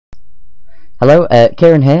Hello,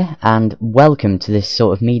 Kieran here, and welcome to this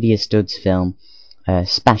sort of MediaStuds film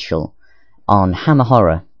special on Hammer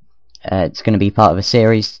Horror. It's going to be part of a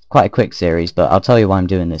series, quite a quick series, but I'll tell you why I'm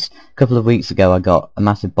doing this. A couple of weeks ago I got a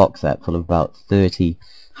massive box set full of about 30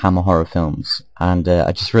 Hammer Horror films, and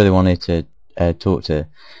I just really wanted to talk to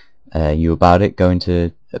you about it, go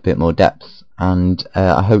into a bit more depth, and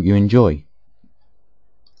I hope you enjoy.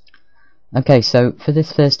 Okay, so for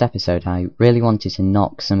this first episode I really wanted to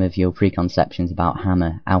knock some of your preconceptions about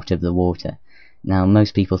Hammer out of the water. Now,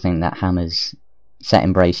 most people think that Hammer's set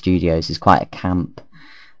in Bray Studios is quite a camp,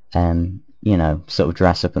 you know, sort of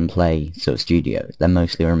dress up and play sort of studio. They're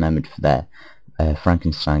mostly remembered for their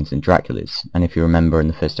Frankensteins and Draculas, and if you remember in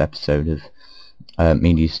the first episode of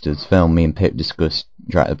MediaStuds film, me and Pip discussed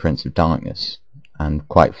Dracula Prince of Darkness and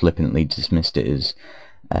quite flippantly dismissed it as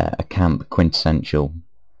a camp quintessential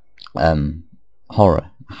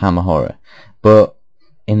horror, Hammer horror. But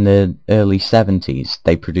in the early 70s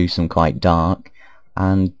they produced some quite dark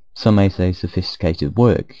and some may say sophisticated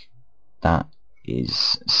work that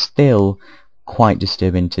is still quite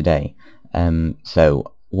disturbing today.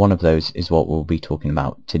 So one of those is what we'll be talking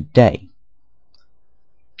about today.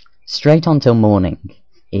 Straight On Till Morning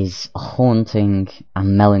is a haunting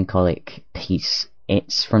and melancholic piece.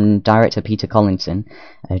 It's from director Peter Collinson,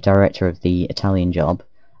 director of The Italian Job,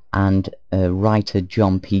 and writer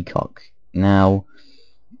John Peacock. Now,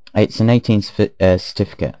 it's an 18th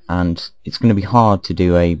certificate, and it's going to be hard to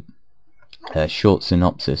do a short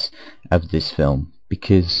synopsis of this film,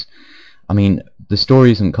 because, I mean, the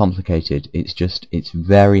story isn't complicated, it's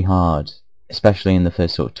very hard, especially in the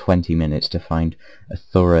first sort of 20 minutes, to find a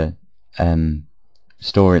thorough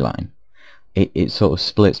storyline. It sort of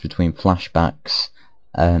splits between flashbacks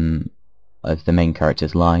of the main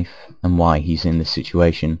character's life and why he's in this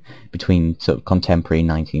situation, between sort of contemporary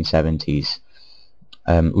 1970s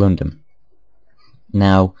London.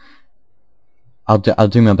 Now, I'll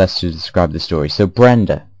do my best to describe the story. So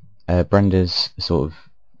Brenda's sort of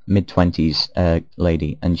mid-20s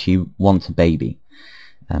lady, and she wants a baby.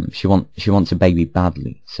 She wants a baby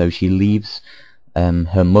badly, so she leaves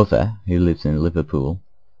her mother, who lives in Liverpool,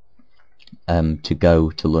 to go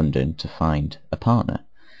to London to find a partner.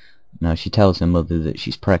 Now, she tells her mother that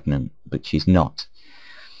she's pregnant, but she's not.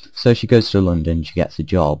 So she goes to London, she gets a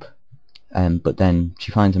job, but then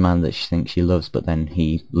she finds a man that she thinks she loves, but then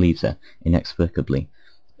he leaves her inexplicably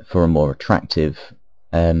for a more attractive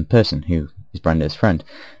person, who is Brenda's friend.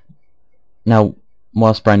 Now,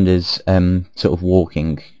 whilst Brenda's sort of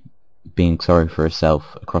walking, being sorry for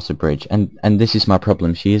herself across a bridge, and this is my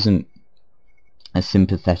problem, she isn't a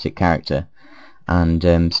sympathetic character,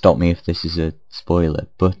 and stop me if this is a spoiler,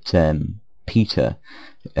 but Peter,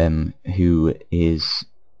 who is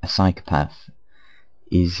a psychopath,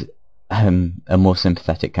 is a more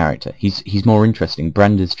sympathetic character. He's more interesting.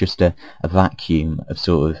 Brenda's just a vacuum of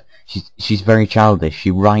sort of, she's very childish.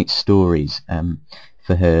 She writes stories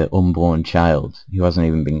for her unborn child, who hasn't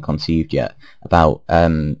even been conceived yet, about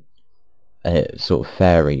sort of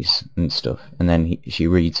fairies and stuff, and then she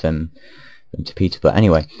reads them to Peter. But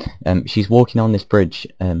anyway, she's walking on this bridge,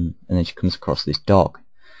 and then she comes across this dog.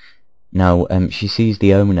 Now, she sees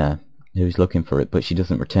the owner who's looking for it, but she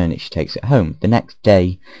doesn't return it. She takes it home. The next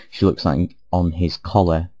day, she looks like on his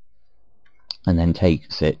collar, and then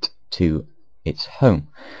takes it to its home.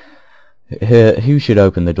 Who should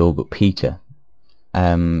open the door but Peter?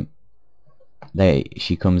 She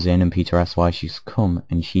comes in, and Peter asks why she's come,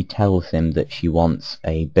 and she tells him that she wants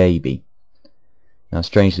a baby. Now,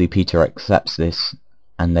 strangely, Peter accepts this,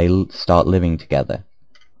 and they start living together.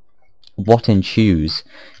 What ensues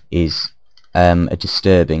is a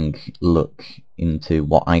disturbing look into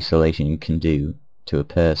what isolation can do to a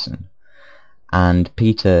person. And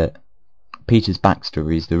Peter's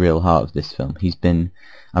backstory is the real heart of this film. He's been,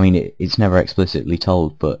 I mean, it's never explicitly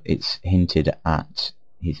told, but it's hinted at.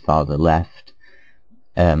 His father left,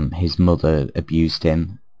 his mother abused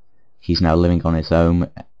him, he's now living on his own.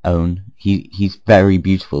 He's very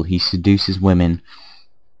beautiful. He seduces women,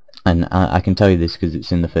 and I can tell you this because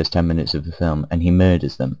it's in the first 10 minutes of the film, and he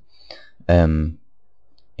murders them in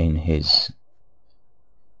his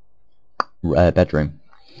bedroom.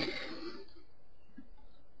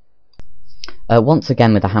 Once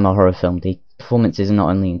again, with a Hammer horror film, the performances are not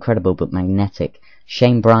only incredible but magnetic.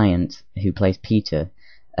 Shane Bryant, who plays Peter,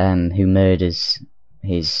 who murders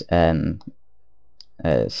his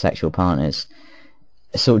sexual partners,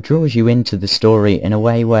 sort of draws you into the story in a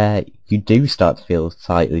way where you do start to feel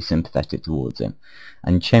slightly sympathetic towards him.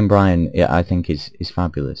 And Shane Bryan, I think, is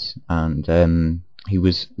fabulous. And he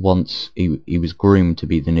was groomed to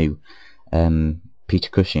be the new Peter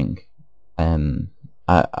Cushing. And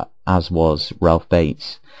as was Ralph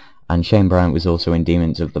Bates, and Shane Bryant was also in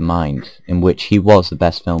Demons of the Mind, in which he was the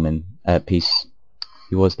best film in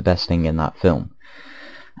he was the best thing in that film.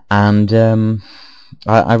 And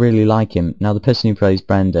I really like him. Now, the person who plays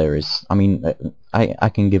Brenda is, I mean, I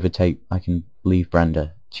can give a take, I can leave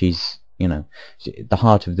Brenda. She's, you know, the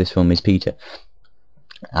heart of this film is Peter.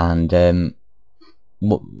 And,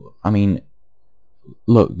 I mean,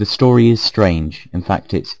 look, the story is strange. In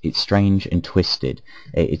fact, it's strange and twisted.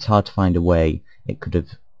 It's hard to find a way it could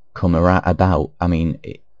have come about. I mean,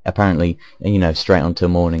 apparently, you know, straight on till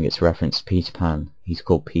morning, it's referenced to Peter Pan. He's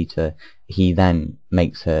called Peter. He then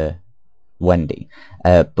makes her Wendy.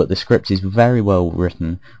 But the script is very well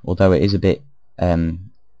written, although it is a bit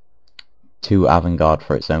too avant-garde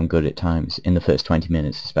for its own good at times, in the first 20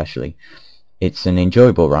 minutes especially. It's an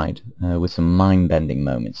enjoyable ride, with some mind-bending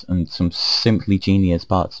moments, and some simply genius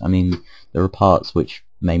parts. I mean, there are parts which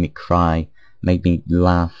made me cry, made me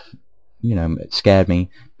laugh, you know, it scared me,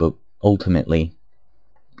 but ultimately,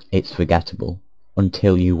 it's forgettable,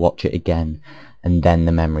 until you watch it again, and then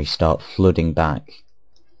the memories start flooding back.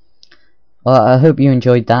 Well, I hope you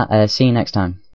enjoyed that. See you next time.